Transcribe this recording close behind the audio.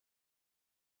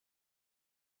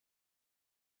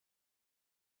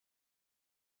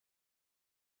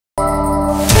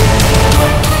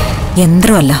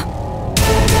യന്ത്രമല്ല,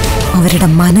 അവരുടെ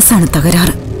മനസ്സാണ്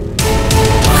തകരാറ്.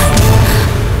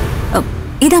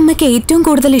 ഇതമ്മയ്ക്ക് ഏറ്റവും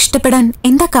കൂടുതൽ ഇഷ്ടപ്പെടാൻ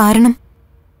എന്താ കാരണം?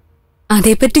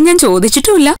 അതേപ്പറ്റി ഞാൻ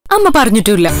ചോദിച്ചിട്ടുമില്ല, അമ്മ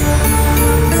പറഞ്ഞിട്ടുമില്ല.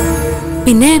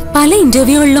 പിന്നെ പല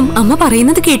ഇന്റർവ്യൂകളിലും അമ്മ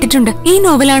പറയുന്നത് കേട്ടിട്ടുണ്ട്, ഈ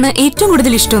നോവലാണ് ഏറ്റവും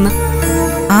കൂടുതൽ ഇഷ്ടമെന്ന്.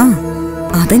 ആ,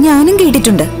 അത് ഞാനും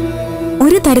കേട്ടിട്ടുണ്ട്.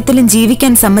 ഒരു തരത്തിലും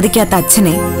ജീവിക്കാൻ സമ്മതിക്കാത്ത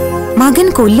അച്ഛനെ മകൻ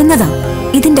കൊല്ലുന്നതാ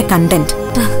ഇതിന്റെ കണ്ടന്റ്.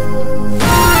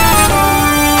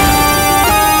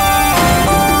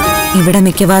 ഇവിടെ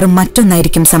മിക്കവാറും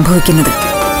മറ്റൊന്നായിരിക്കും സംഭവിക്കുന്നത്.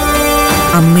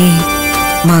 അമ്മയെ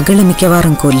മകള്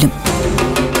മിക്കവാറും കൊല്ലും.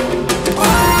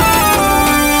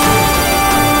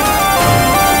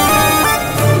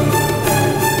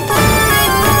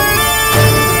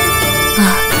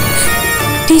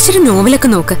 ടീച്ചർ നോവലൊക്കെ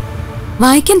നോക്ക്,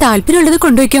 വായിക്കാൻ താല്പര്യമുള്ളത്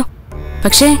കൊണ്ടുവയ്ക്കോ.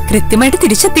 പക്ഷേ കൃത്യമായിട്ട്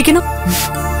തിരിച്ചെത്തിക്കണം.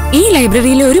 ഈ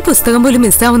ലൈബ്രറിയിലെ ഒരു പുസ്തകം പോലും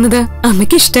മിസ്സാവുന്നത്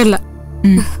അമ്മയ്ക്ക് ഇഷ്ടമല്ല.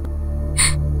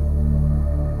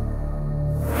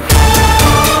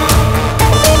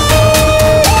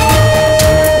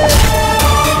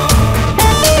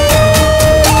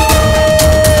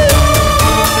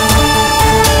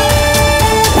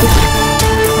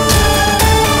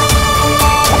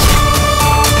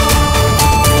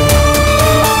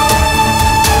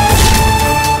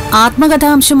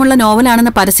 ആത്മകഥാംശമുള്ള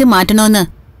നോവലാണെന്ന് പരസ്യം മാറ്റണമെന്ന്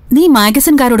നീ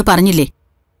മാഗസിൻകാരോട് പറഞ്ഞില്ലേ?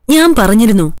 ഞാൻ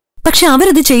പറഞ്ഞിരുന്നു, പക്ഷെ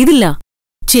അവരത് ചെയ്തില്ല.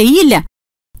 ചെയ്യില്ല.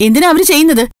 എന്തിനാ അവര്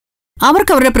ചെയ്യുന്നത്?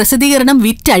 അവർക്ക് അവരുടെ പ്രസിദ്ധീകരണം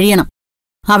വിറ്റഴിയണം.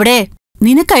 അവിടെ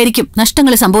നിനക്കായിരിക്കും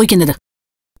നഷ്ടങ്ങൾ സംഭവിക്കുന്നത്.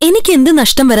 എനിക്കെന്ത്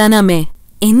നഷ്ടം വരാനാമേ?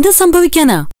 എന്ത്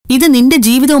സംഭവിക്കാനാ? ഇത് നിന്റെ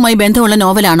ജീവിതവുമായി ബന്ധമുള്ള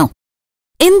നോവലാണോ?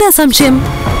 എന്താ സംശയം?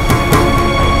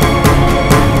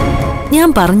 ഞാൻ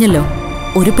പറഞ്ഞല്ലോ,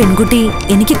 ഒരു പെൺകുട്ടി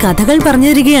എനിക്ക് കഥകൾ പറഞ്ഞു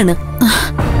തരികയാണ്.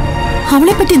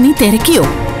 അവളെപ്പറ്റി നീ തിരക്കിയോ?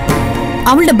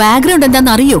 അവളുടെ ബാക്ക്ഗ്രൗണ്ട്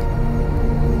എന്താന്ന് അറിയോ?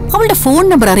 അവളുടെ ഫോൺ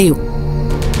നമ്പർ അറിയോ?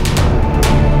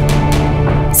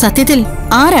 സത്യത്തിൽ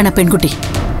ആരാണ് പെൺകുട്ടി?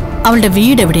 അവളുടെ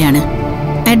വീട് എവിടെയാണ്?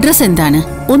 അഡ്രസ് എന്താണ്?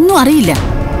 ഒന്നും അറിയില്ല.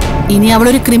 ഇനി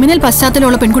അവളൊരു ക്രിമിനൽ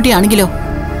പശ്ചാത്തലമുള്ള പെൺകുട്ടിയാണെങ്കിലോ?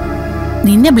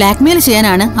 നിന്നെ ബ്ലാക്ക്മെയിൽ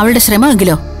ചെയ്യാനാണ് അവളുടെ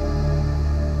ശ്രമമെങ്കിലോ?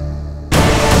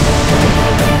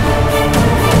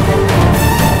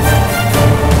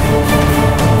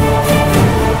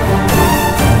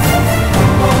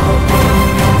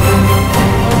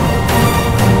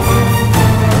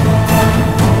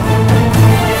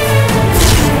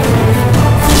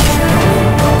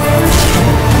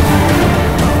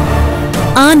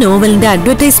 ആ നോവലിന്റെ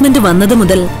അഡ്വർടൈസ്മെന്റ് വന്നത്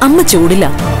മുതൽ അമ്മ ചൂടില്ല.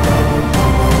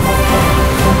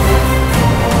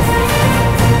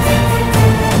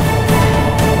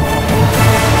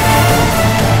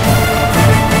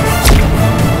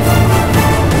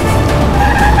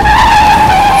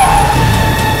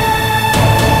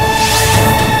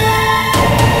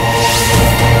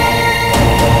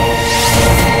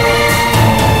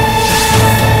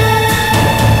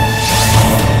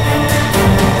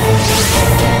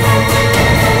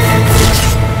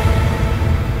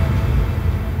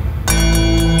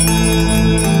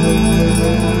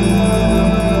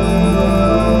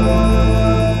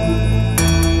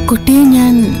 കുട്ടിയെ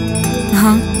ഞാൻ...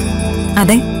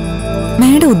 അതെ,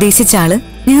 മാഡം ഉദ്ദേശിച്ച ആള്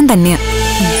ഞാൻ തന്നെയാ.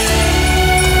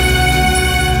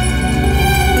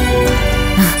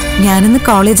 ഞാനിന്ന്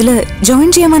കോളേജില് ജോയിൻ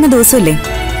ചെയ്യാൻ വന്ന ദിവസമല്ലേ,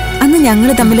 അന്ന്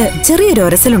ഞങ്ങള് തമ്മില് ചെറിയൊരു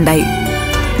ഒരസലുണ്ടായി.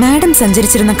 മാഡം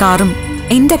സഞ്ചരിച്ചിരുന്ന കാറും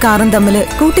എന്റെ കാറും തമ്മില്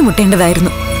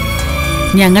കൂട്ടിമുട്ടേണ്ടതായിരുന്നു.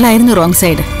 ഞങ്ങളായിരുന്നു റോങ്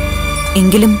സൈഡ്.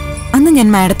 എങ്കിലും അന്ന് ഞാൻ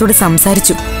മാഡത്തോട്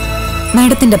സംസാരിച്ചു,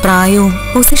 മാഡത്തിന്റെ പ്രായവും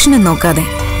പൊസിഷനും നോക്കാതെ.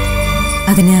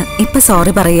 അതിന് ഇപ്പൊ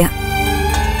സോറി പറയാ.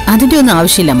 അതിന്റെ ഒന്നും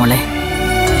ആവശ്യമില്ല മോളെ.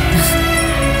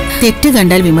 തെറ്റ്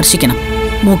കണ്ടാൽ വിമർശിക്കണം,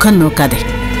 മുഖം നോക്കാതെ.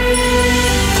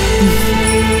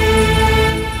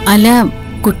 അല്ല,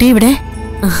 കുട്ടി ഇവിടെ?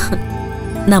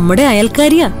 നമ്മുടെ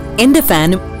അയൽക്കാരിയാ, എന്റെ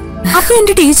ഫാനും. അപ്പൊ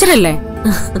എന്റെ ടീച്ചറല്ലേ?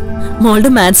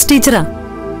 മോളുടെ മാത്സ് ടീച്ചറാ.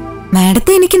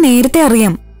 മാഡത്തെ എനിക്ക് നേരത്തെ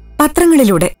അറിയാം,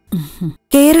 പത്രങ്ങളിലൂടെ.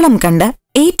 കേരളം കണ്ട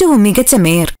ഏറ്റവും മികച്ച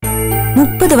മേയർ,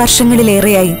 30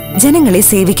 വർഷങ്ങളിലേറെയായി ജനങ്ങളെ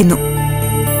സേവിക്കുന്നു.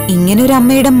 ഇങ്ങനൊരു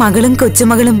അമ്മയുടെ മകളും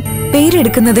കൊച്ചുമകളും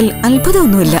പേരെടുക്കുന്നതിൽ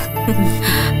അത്ഭുതമൊന്നുമില്ല.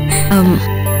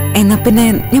 എന്നാ പിന്നെ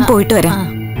ഞാൻ പോയിട്ട് വരാം.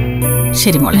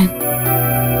 ശരി മോളെ.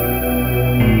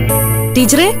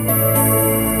 ടീച്ചറെ,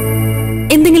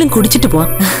 എന്തെങ്കിലും കുടിച്ചിട്ട്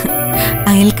പോവാം.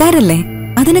 അയൽക്കാരല്ലേ,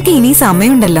 അതിനൊക്കെ ഇനി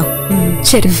സമയമുണ്ടല്ലോ.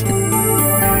 ശരി.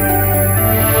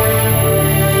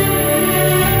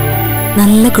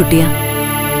 നല്ല കുട്ടിയാ.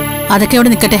 അതൊക്കെ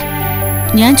അവിടെ നിൽക്കട്ടെ.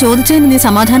 ഞാൻ ചോദിച്ചതിന് നീ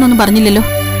സമാധാനമൊന്നും പറഞ്ഞില്ലല്ലോ.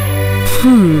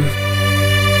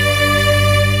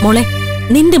 മോളെ,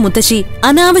 നിന്റെ മുത്തശ്ശി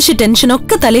അനാവശ്യ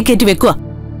ടെൻഷനൊക്കെ തലേ കയറ്റി വെക്കുക.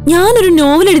 ഞാനൊരു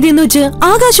നോവൽ എഴുതിയെന്ന് വെച്ച്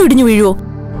ആകാശം ഇടിഞ്ഞു വീഴുവോ?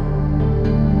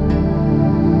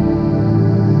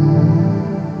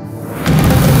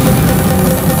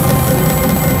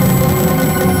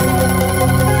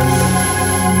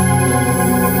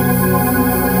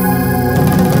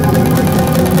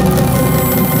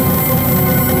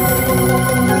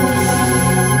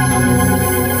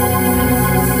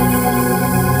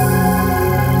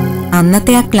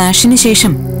 അന്നത്തെ ആ ക്ലാഷിന്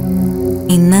ശേഷം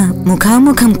ഇന്ന്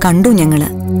മുഖാമുഖം കണ്ടു ഞങ്ങള്.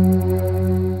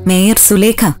 മേയർ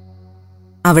സുലേഖ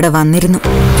അവിടെ വന്നിരുന്നു.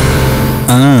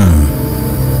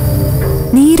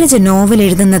 നീരജ നോവൽ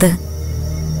എഴുതുന്നത്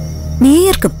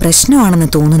മേയർക്ക് പ്രശ്നമാണെന്ന്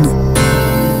തോന്നുന്നു.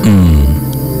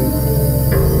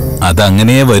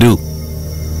 അതങ്ങനെ വരൂ.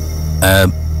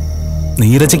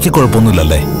 നീരജയ്ക്ക്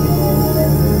കുഴപ്പമൊന്നുമില്ലല്ലേ?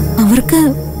 അവർക്ക്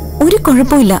ഒരു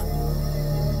കുഴപ്പമില്ല.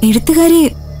 എഴുത്തുകാരി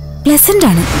പ്ലസന്റ്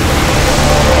ആണ്.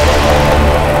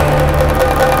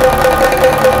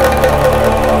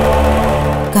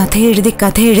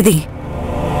 കഥ എഴുതി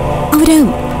അവര്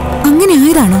അങ്ങനെ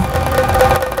ആയതാണോ?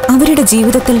 അവരുടെ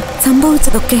ജീവിതത്തിൽ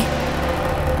സംഭവിച്ചതൊക്കെ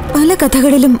പല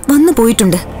കഥകളിലും വന്നു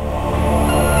പോയിട്ടുണ്ട്.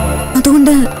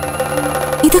 അതുകൊണ്ട്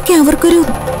ഇതൊക്കെ അവർക്കൊരു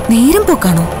നേരം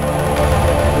പോക്കാണോ?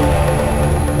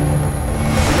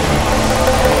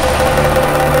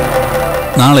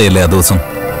 നാളെയല്ലേ ആ ദിവസം?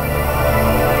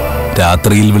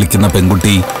 രാത്രിയിൽ വിളിക്കുന്ന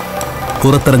പെൺകുട്ടി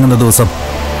പുറത്തിറങ്ങുന്ന ദിവസം.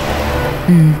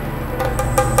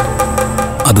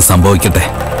 അത് സംഭവിക്കട്ടെ.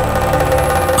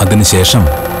 അതിനുശേഷം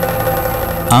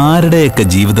ആരുടെയൊക്കെ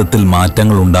ജീവിതത്തിൽ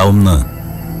മാറ്റങ്ങൾ ഉണ്ടാവുമെന്ന്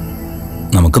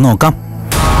നമുക്ക് നോക്കാം.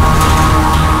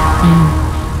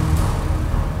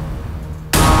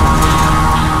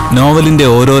 നോവലിന്റെ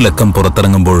ഓരോ ലക്കം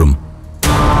പുറത്തിറങ്ങുമ്പോഴും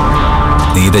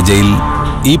നീരജയിൽ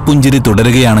ഈ പുഞ്ചിരി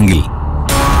തുടരുകയാണെങ്കിൽ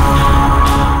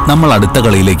നമ്മൾ അടുത്ത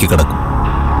കളിയിലേക്ക് കടക്കും.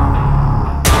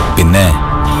 പിന്നെ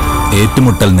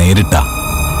ഏറ്റുമുട്ടൽ നേരിട്ട.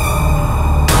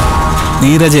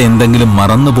 നീരജ എന്തെങ്കിലും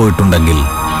മറന്നുപോയിട്ടുണ്ടെങ്കിൽ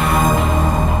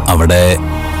അവിടെ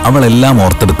അവളെല്ലാം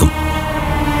ഓർത്തെടുക്കും.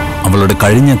 അവളുടെ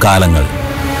കഴിഞ്ഞ കാലങ്ങൾ,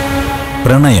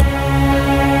 പ്രണയം,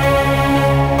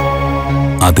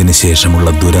 അതിനുശേഷമുള്ള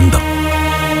ദുരന്തം.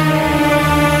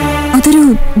 അതൊരു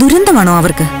ദുരന്തമാണോ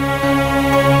അവർക്ക്?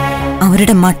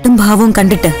 അവരുടെ മട്ടും ഭാവവും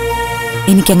കണ്ടിട്ട്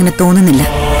എനിക്കങ്ങനെ തോന്നുന്നില്ല.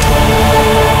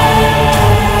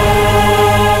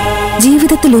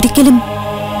 ജീവിതത്തിൽ ഒരിക്കലും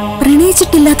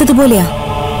പ്രണയിച്ചിട്ടില്ലാത്തതുപോലെയാ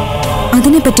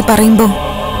അതിനെപ്പറ്റി പറയുമ്പോ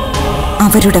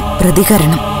അവരുടെ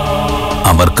പ്രതികരണം.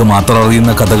 അവർക്ക് മാത്രം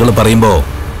അറിയുന്ന കഥകൾ പറയുമ്പോ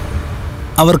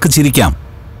അവർക്ക് ചിരിക്കാം.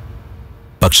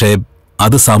 പക്ഷേ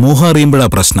അത് സമൂഹം അറിയുമ്പോഴാ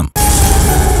പ്രശ്നം.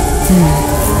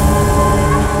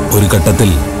 ഒരു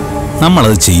ഘട്ടത്തിൽ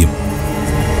നമ്മളത് ചെയ്യും.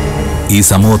 ഈ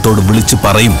സമൂഹത്തോട് വിളിച്ചു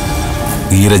പറയും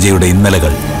നീരജയുടെ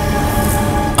ഇന്നലകൾ,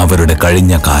 അവരുടെ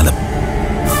കഴിഞ്ഞ കാലം.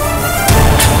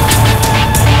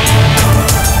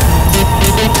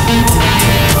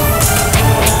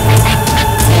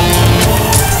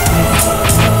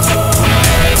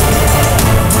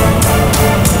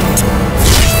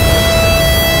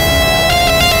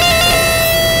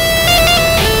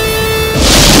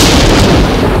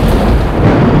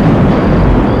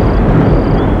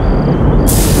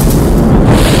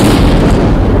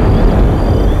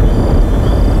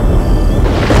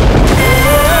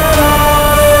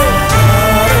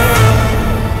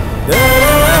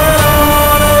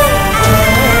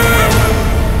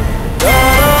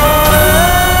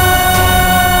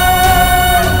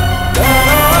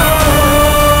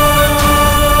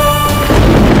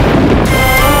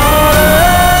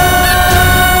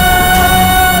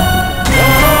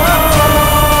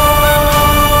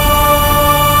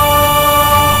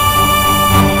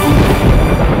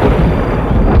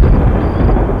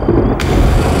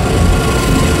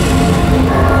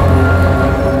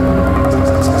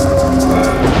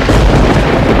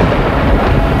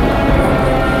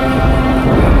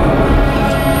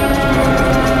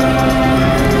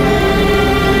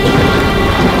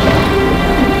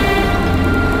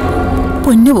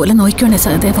 പൊന്നുപോലെ നോക്കിക്കോണേ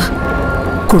സഹദേവ.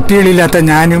 കുട്ടികളില്ലാത്ത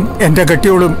ഞാനും എന്റെ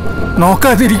കെട്ടിയോളും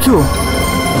നോക്കാതിരിക്കുവോ?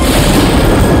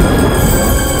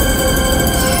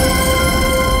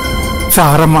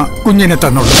 സാറമ്മ കുഞ്ഞിനെ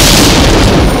തന്നോളൂ.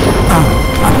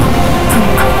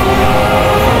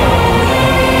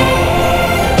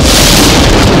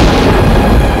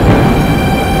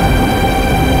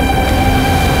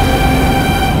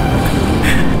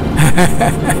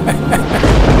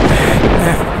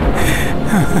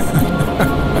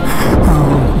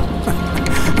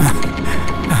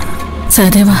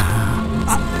 സഹദേവ,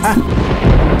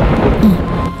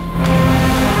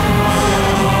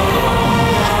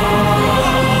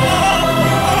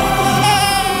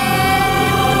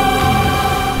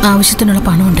 ആവശ്യത്തിനുള്ള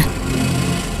പണമുണ്ട്.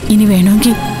 ഇനി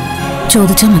വേണമെങ്കിൽ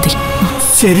ചോദിച്ചാൽ മതി.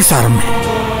 ശരി സാറമ്മേ.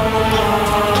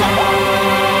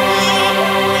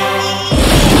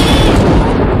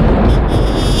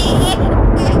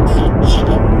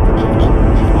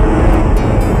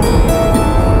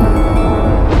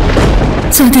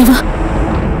 സഹദേവ,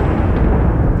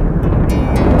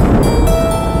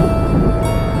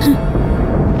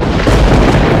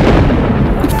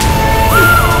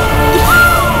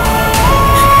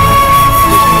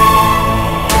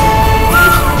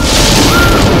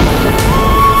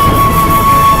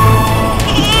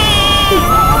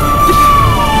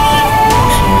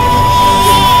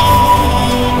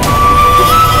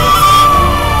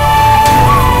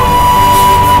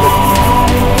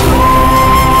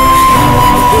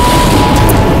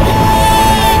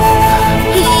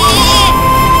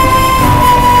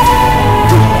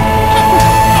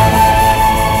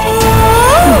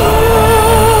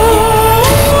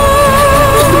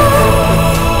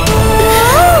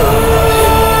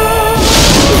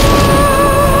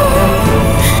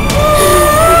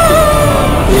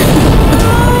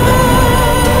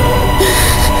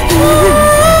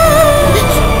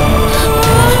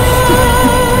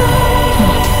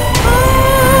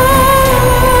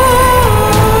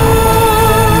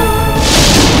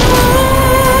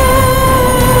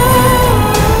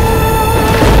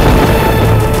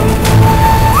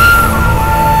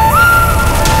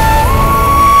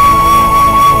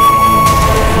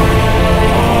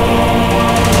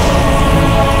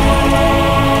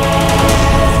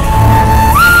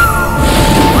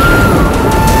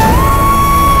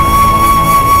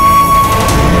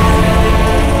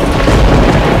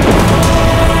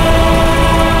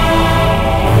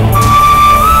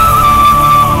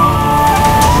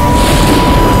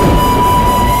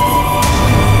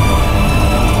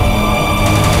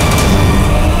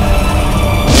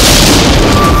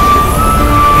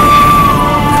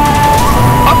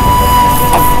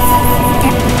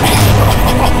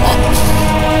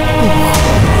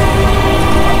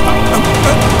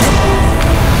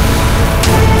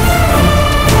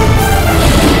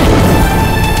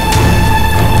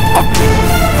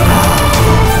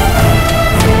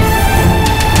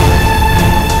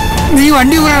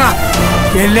 വണ്ടി വീണ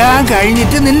എല്ലാം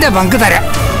കഴിഞ്ഞിട്ട് നിന്റെ പങ്ക് തരാം.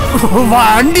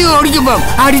 വണ്ടി ഓടിക്കുമ്പോ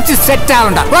അടിച്ച് സെറ്റ്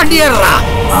ആവണ്ട. വണ്ടി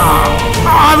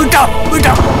വിട്ടോ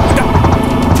വിട്ടോ വിട്ടോ.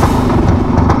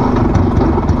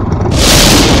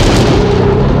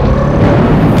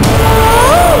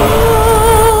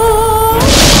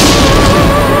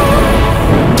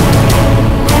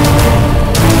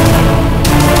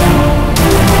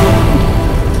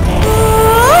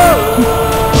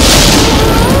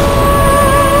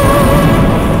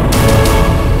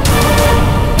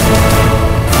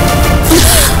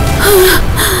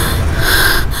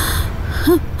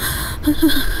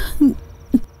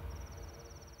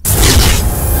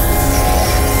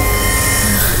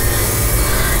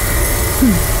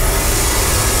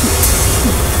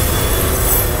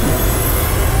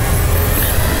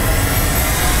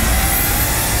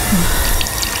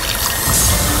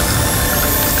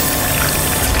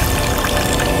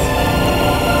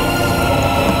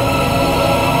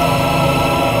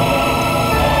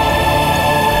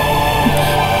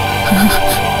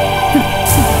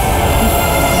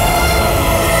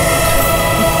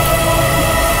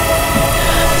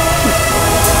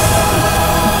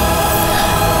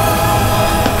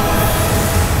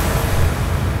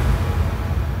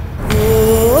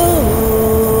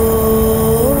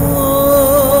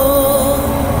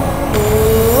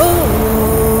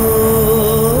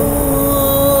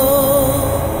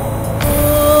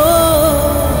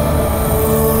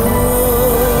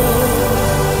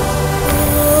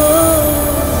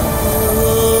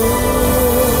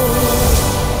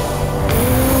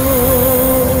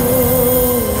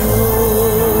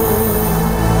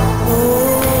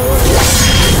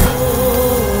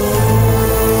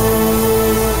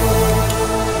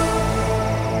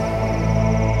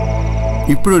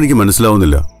 ഇപ്പോഴും എനിക്ക്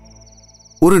മനസ്സിലാവുന്നില്ല,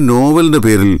 ഒരു നോവലിന്റെ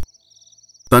പേരിൽ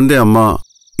തന്റെ അമ്മ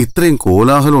ഇത്രയും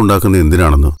കോലാഹലം ഉണ്ടാക്കുന്നത്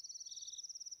എന്തിനാണെന്ന്.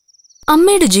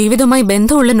 അമ്മയുടെ ജീവിതവുമായി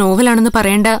ബന്ധമുള്ള നോവലാണെന്ന്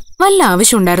പറയേണ്ട വല്ല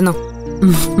ആവശ്യമുണ്ടായിരുന്നോ?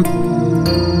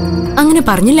 അങ്ങനെ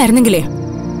പറഞ്ഞില്ലായിരുന്നെങ്കിലേ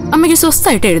അമ്മയ്ക്ക്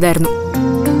സ്വസ്ഥമായിട്ട് എഴുതായിരുന്നു.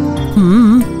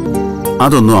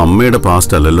 അതൊന്നും അമ്മയുടെ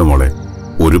പാസ്റ്റ് അല്ലല്ലോ മോളെ.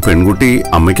 ഒരു പെൺകുട്ടി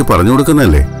അമ്മയ്ക്ക് പറഞ്ഞു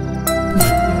കൊടുക്കുന്നല്ലേ.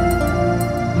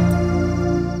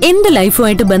 എന്റെ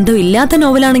ലൈഫുമായിട്ട് ബന്ധമില്ലാത്ത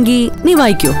നോവലാണെങ്കിൽ നീ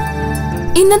വായിക്കോ?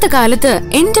 ഇന്നത്തെ കാലത്ത്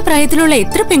എന്റെ പ്രായത്തിലുള്ള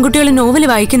എത്ര പെൺകുട്ടികൾ നോവൽ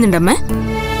വായിക്കുന്നുണ്ടമ്മേ?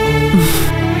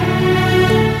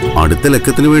 അടുത്ത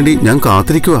ലക്കത്തിന് വേണ്ടി ഞാൻ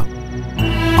കാത്തിരിക്കുക.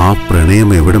 ആ പ്രണയം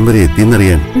എവിടം വരെ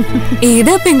എത്തിയെന്നറിയാൻ.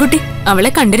 ഏതാ പെൺകുട്ടി?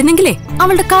 അവളെ കണ്ടിരുന്നെങ്കിലേ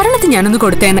അവളുടെ കാരണത്തിന് ഞാനൊന്ന്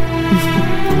കൊടുത്തേനെ.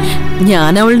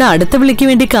 ഞാൻ അവളുടെ അടുത്ത വിളിക്ക്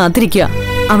വേണ്ടി കാത്തിരിക്കുക,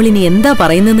 അവളിനി എന്താ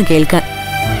പറയുന്നെന്ന് കേൾക്കാൻ.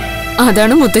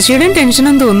 അതാണ് മുത്തശ്ശിയുടെയും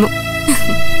ടെൻഷനെന്ന് തോന്നുന്നു.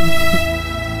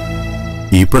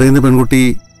 ഈ പറയുന്ന പെൺകുട്ടി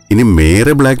ഇനി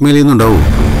മേറെ ബ്ലാക്ക്മെയിൽ ചെയ്യുന്നുണ്ടാവോ?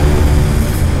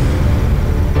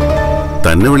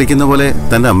 തന്നെ വിളിക്കുന്ന പോലെ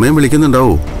തന്റെ അമ്മയും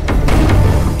വിളിക്കുന്നുണ്ടാവോ?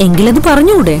 എങ്കിലത്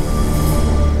പറഞ്ഞുകൂടെ?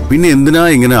 പിന്നെ എന്തിനാ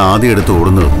ഇങ്ങനെ ആദ്യം എടുത്ത്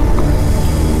ഓടുന്നത്?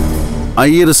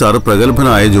 അയ്യര് സാറ്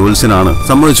പ്രഗത്ഭനായ ജ്യോത്സ്യനാണ്,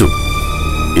 സമ്മതിച്ചു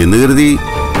എന്ന് കരുതി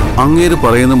അങ്ങേര്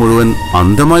പറയുന്ന മുഴുവൻ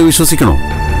അന്ധമായി വിശ്വസിക്കണോ?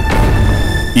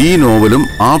 ഈ നോവലും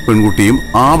ആ പെൺകുട്ടിയും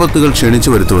ആപത്തുകൾ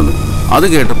ക്ഷണിച്ചു വരുത്തുവെന്ന് അത്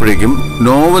കേട്ടപ്പോഴേക്കും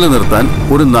നോവല് നിർത്താൻ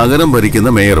ഒരു നഗരം ഭരിക്കുന്ന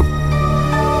മേയറും.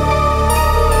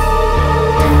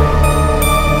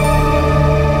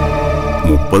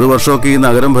 മുപ്പത് വർഷമൊക്കെ ഈ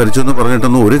നഗരം ഭരിച്ചു എന്ന്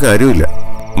പറഞ്ഞിട്ടൊന്നും ഒരു കാര്യമില്ല.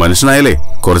 മനുഷ്യനായാലേ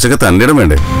കുറച്ചൊക്കെ തന്റെ ഇടം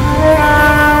വേണ്ടേ?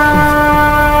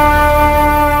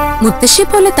 മുത്തശ്ശി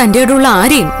പോലെ തന്റെയോടുള്ള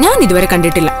ആരെയും ഞാൻ ഇതുവരെ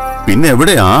കണ്ടിട്ടില്ല. പിന്നെ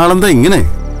എവിടെ ആളെന്താ ഇങ്ങനെ?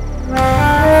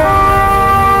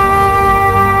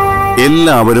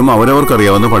 എല്ലാവരും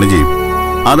അവരവർക്കറിയാവുന്ന പണി ചെയ്യും.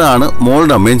 അതാണ്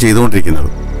മോളുടെ അമ്മയും ചെയ്തുകൊണ്ടിരിക്കുന്നത്.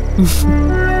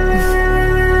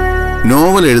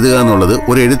 നോവൽ എഴുതുക എന്നുള്ളത്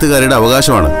ഒരു എഴുത്തുകാരുടെ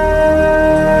അവകാശമാണ്.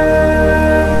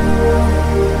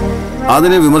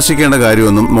 അതിനെ വിമർശിക്കേണ്ട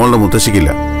കാര്യമൊന്നും മോളുടെ മുത്തശ്ശിക്കില്ല.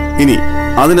 ഇനി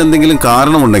അതിനെന്തെങ്കിലും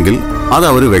കാരണമുണ്ടെങ്കിൽ അത്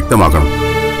അവർ വ്യക്തമാക്കണം.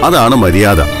 അതാണ്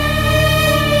മര്യാദ.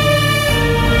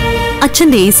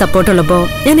 അച്ഛന്റെ ഈ സപ്പോർട്ടുള്ളപ്പോ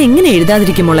ഞാൻ എങ്ങനെ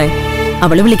എഴുതാതിരിക്കും മോളെ?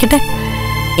 അവള് വിളിക്കട്ടെ,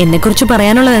 എന്നെക്കുറിച്ച്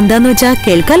പറയാനുള്ളത് എന്താന്ന് വെച്ചാ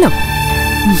കേൾക്കാലോ.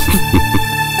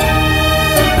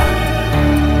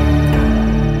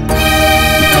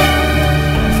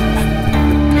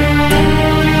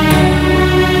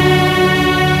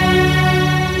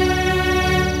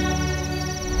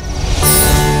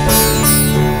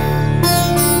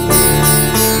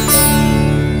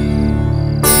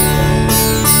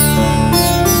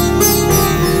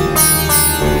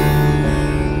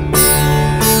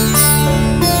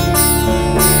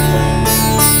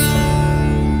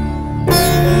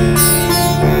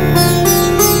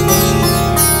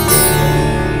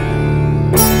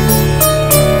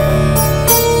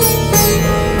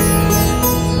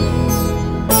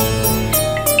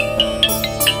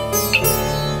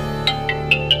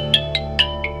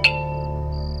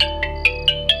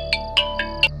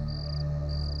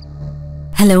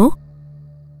 ഹലോ.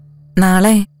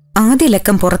 നാളെ ആദ്യ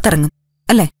ലക്കം പുറത്തിറങ്ങും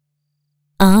അല്ലേ?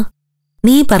 ആ,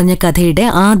 നീ പറഞ്ഞ കഥയുടെ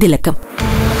ആദ്യ ലക്കം.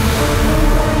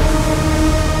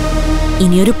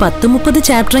 ഇനിയൊരു 10-30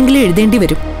 ചാപ്റ്ററെങ്കിലും എഴുതേണ്ടി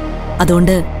വരും.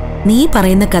 അതുകൊണ്ട് നീ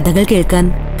പറയുന്ന കഥകൾ കേൾക്കാൻ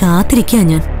കാത്തിരിക്കാ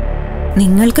ഞാൻ.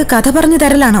 നിങ്ങൾക്ക് കഥ പറഞ്ഞു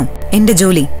തരലാണോ എന്റെ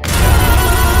ജോലി?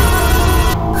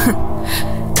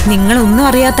 നിങ്ങളൊന്നും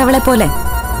അറിയാത്തവളെ പോലെ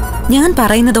ഞാൻ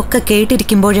പറയുന്നതൊക്കെ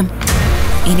കേട്ടിരിക്കുമ്പോഴും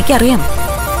എനിക്കറിയാം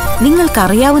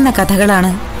നിങ്ങൾക്കറിയാവുന്ന കഥകളാണ്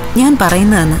ഞാൻ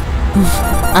പറയുന്നതെന്ന്.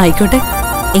 ആയിക്കോട്ടെ,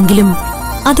 എങ്കിലും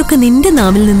അതൊക്കെ നിന്റെ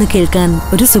നാവിൽ നിന്ന് കേൾക്കാൻ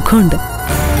ഒരു സുഖമുണ്ട്.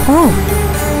 ഓ,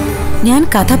 ഞാൻ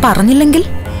കഥ പറഞ്ഞില്ലെങ്കിൽ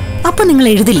അപ്പൊ നിങ്ങൾ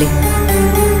എഴുതില്ലേ?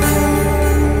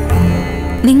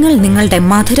 നിങ്ങൾ നിങ്ങളുടെ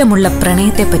മധുരമുള്ള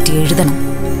പ്രണയത്തെപ്പറ്റി എഴുതണം.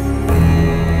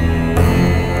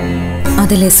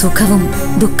 അതിലെ സുഖവും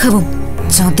ദുഃഖവും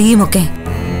ചതിയുമൊക്കെ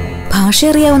ഭാഷ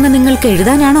അറിയാവുന്ന നിങ്ങൾക്ക്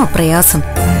എഴുതാനാണോ പ്രയാസം?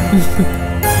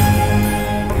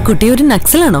 കുട്ടി ഒരു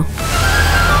നക്സലാണോ?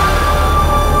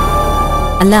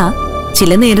 അല്ല,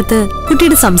 ചില നേരത്ത്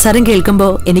കുട്ടിയുടെ സംസാരം കേൾക്കുമ്പോ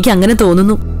എനിക്ക് അങ്ങനെ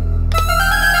തോന്നുന്നു.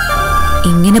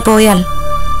 ഇങ്ങനെ പോയാൽ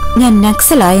ഞാൻ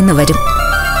നക്സലായെന്ന് വരും.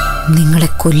 നിങ്ങളെ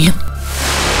കൊല്ലും.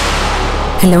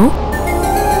 ഹലോ.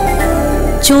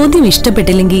 ചോദ്യം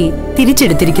ഇഷ്ടപ്പെട്ടില്ലെങ്കിൽ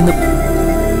തിരിച്ചെടുത്തിരിക്കുന്നു.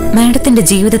 മാഡത്തിന്റെ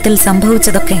ജീവിതത്തിൽ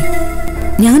സംഭവിച്ചതൊക്കെ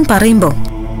ഞാൻ പറയുമ്പോ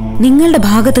നിങ്ങളുടെ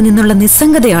ഭാഗത്തു നിന്നുള്ള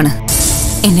നിസ്സംഗതയാണ്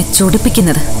എന്നെ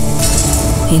ചൊടിപ്പിക്കുന്നത്.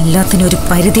 എല്ലാത്തിനും ഒരു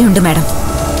പരിധിയുണ്ട് മാഡം.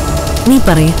 നീ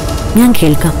പറയ്, ഞാൻ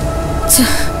കേൾക്കാം.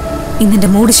 ഇന്നെന്റെ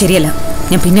മൂഡ് ശരിയല്ല,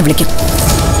 ഞാൻ പിന്നെ വിളിക്കാം.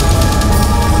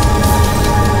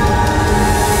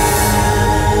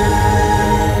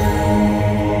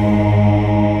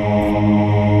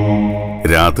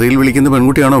 രാത്രിയിൽ വിളിക്കുന്ന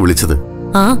പെൺകുട്ടിയാണോ വിളിച്ചത്?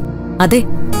 ആ, അതെ.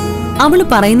 അവള്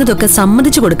പറയുന്നതൊക്കെ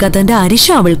സമ്മതിച്ചു കൊടുക്കാത്തതിന്റെ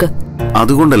അരിശം അവൾക്ക്.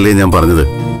 അതുകൊണ്ടല്ലേ ഞാൻ പറഞ്ഞത്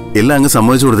എല്ലാം അങ്ങ്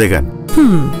സമ്മതിച്ചു കൊടുത്തേക്കാൻ.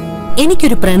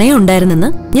 എനിക്കൊരു പ്രണയം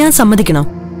ഉണ്ടായിരുന്നെന്ന് ഞാൻ സമ്മതിക്കണോ?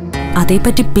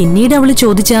 അതേപ്പറ്റി പിന്നീട് അവള്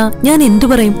ചോദിച്ചാ ഞാൻ എന്തു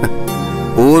പറയും?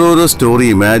 ഓരോരോ സ്റ്റോറി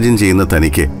ഇമാജിൻ ചെയ്യുന്ന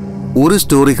തനിക്ക് ഒരു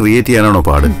സ്റ്റോറി ക്രിയേറ്റ് ചെയ്യാനാണോ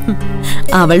പാട്?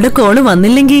 അവളുടെ കോള്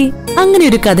വന്നില്ലെങ്കിൽ അങ്ങനെ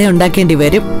ഒരു കഥ ഉണ്ടാക്കേണ്ടി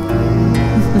വരും.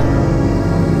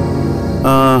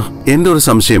 എന്റെ ഒരു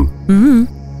സംശയം,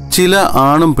 ചില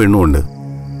ആണും പെണ്ണുമുണ്ട്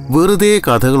വെറുതെ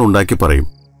കഥകൾ ഉണ്ടാക്കി പറയും.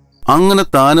 അങ്ങനെ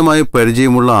താനുമായി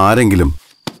പരിചയമുള്ള ആരെങ്കിലും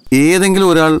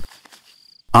ഏതെങ്കിലും ഒരാൾ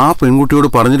ആ പെൺകുട്ടിയോട്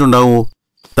പറഞ്ഞിട്ടുണ്ടാവുമോ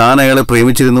താൻ അയാളെ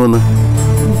പ്രേമിച്ചിരുന്നുവെന്ന്?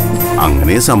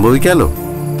 അങ്ങനെ സംഭവിക്കാലോ.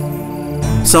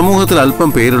 സമൂഹത്തിൽ അല്പം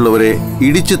പേരുള്ളവരെ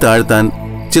ഇടിച്ചു താഴ്ത്താൻ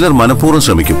ചിലർ മനഃപൂർവ്വം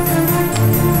ശ്രമിക്കും.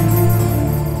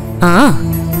 ആ,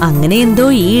 അങ്ങനെ എന്തോ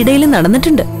ഈ ഇടയിൽ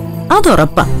നടന്നിട്ടുണ്ട്,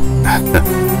 അതുറപ്പാ.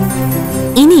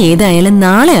 ഇനി ഏതായാലും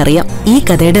നാളെ അറിയാം ഈ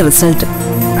കഥയുടെ റിസൾട്ട്.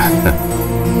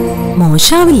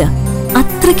 മോശാവില്ല,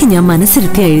 അത്രയ്ക്ക് ഞാൻ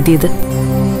മനസ്സിരുത്തി എഴുതിയത്.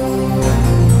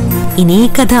 ഇനി ഈ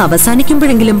കഥ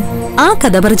അവസാനിക്കുമ്പോഴെങ്കിലും ആ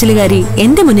കഥ പറച്ചിലുകാരി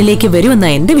എന്റെ മുന്നിലേക്ക് വരുമെന്നാ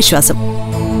എന്റെ വിശ്വാസം.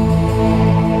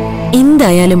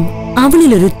 എന്തായാലും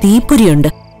അവളിലൊരു തീപ്പൊരിയുണ്ട്,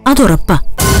 അതുറപ്പാ.